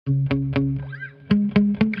Yeah.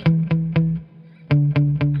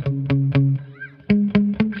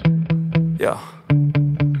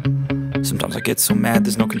 Sometimes I get so mad,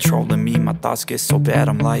 there's no controlling me. My thoughts get so bad,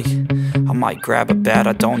 I'm like, I might grab a bat,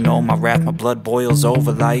 I don't know. My wrath, my blood boils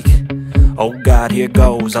over like, oh God, here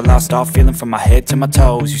goes. I lost all feeling from my head to my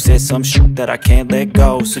toes. You said some shit that I can't let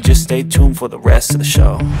go, so just stay tuned for the rest of the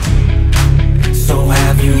show. So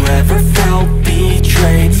have you ever felt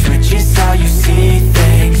betrayed? Switches how you see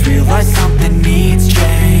things, realize something needs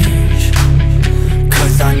change.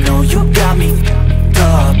 Cause I know you got me f***ed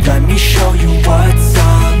up, let me show you what's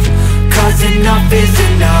up. Cause enough is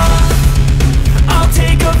enough. I'll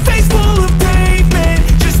take a face full of pavement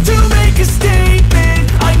just to make a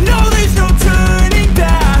statement. I know there's no turning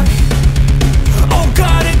back. Oh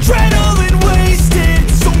God, adrenaline wasted,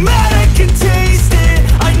 so mad I can taste it.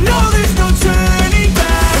 I know there's no turning back.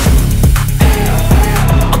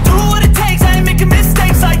 I'll do what it takes, I ain't making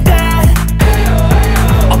mistakes like that.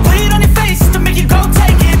 I'll bleed on your face to make you go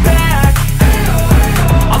take it back.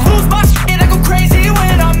 I'll lose my shit and I go crazy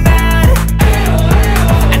when I'm mad.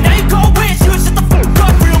 And now you go wish you would shut the fuck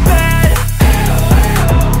up real bad.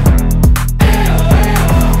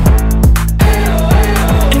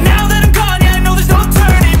 And now that I'm gone, yeah, I know there's no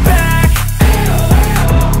turning back.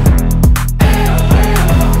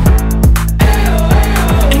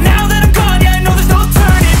 And now that I'm gone, yeah, I know there's no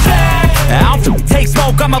turning back. I'll take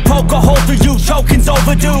smoke, I'ma poke a hole through you, choking's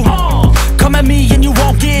overdue. Come at me and you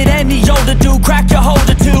won't get any older, dude. Crack your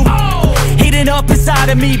holder too. Heating up inside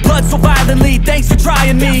of me, blood so violently. Thanks for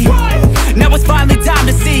trying me. Now it's finally time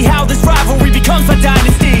to see how this rivalry becomes my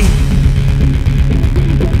dynasty.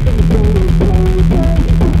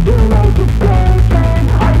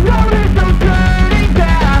 I know there's no turning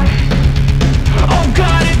back. Oh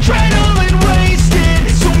God, adrenaline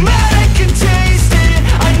wasted, so mad I can taste it.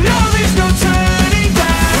 I know there's no turning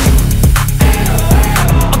back.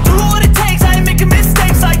 I'll do what it takes, I ain't making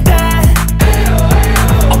mistakes like that.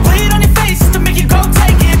 I'll bleed on your face to make you go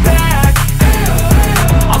take it back.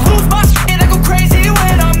 I'll lose my shit and I go crazy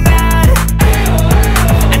when I'm mad.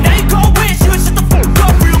 And now you go wish you would shut the fuck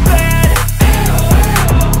up real bad.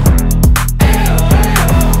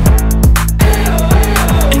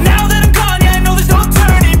 And now that I'm gone, yeah, I know there's no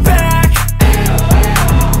turning back.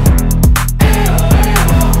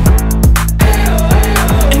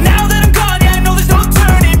 And now that I'm gone, yeah, I know there's no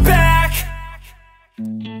turning back.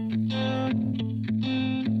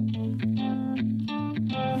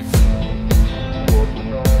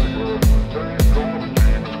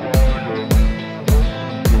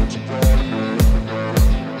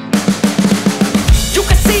 You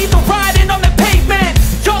can see the writing on the pavement.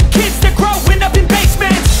 Young kids, they're growing up in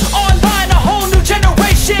basements. Online, a whole new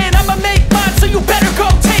generation. I'ma make mine, so you better go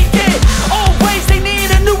take it. Always, they need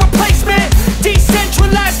a new replacement.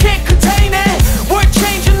 Decentralized, can't contain it. We're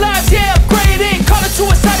changing lives, yeah, upgrading. Call it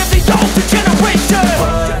suicide of the older generation.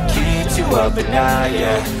 What keeps you up at night,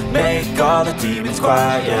 yeah? Make all the demons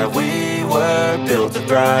quiet, yeah. We were built to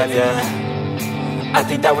thrive, yeah. I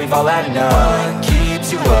think that we've all had enough. What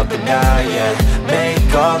keeps you up at night, yeah?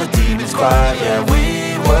 Make all the demons quiet, yeah.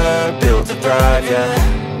 We were built to thrive,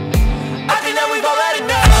 yeah.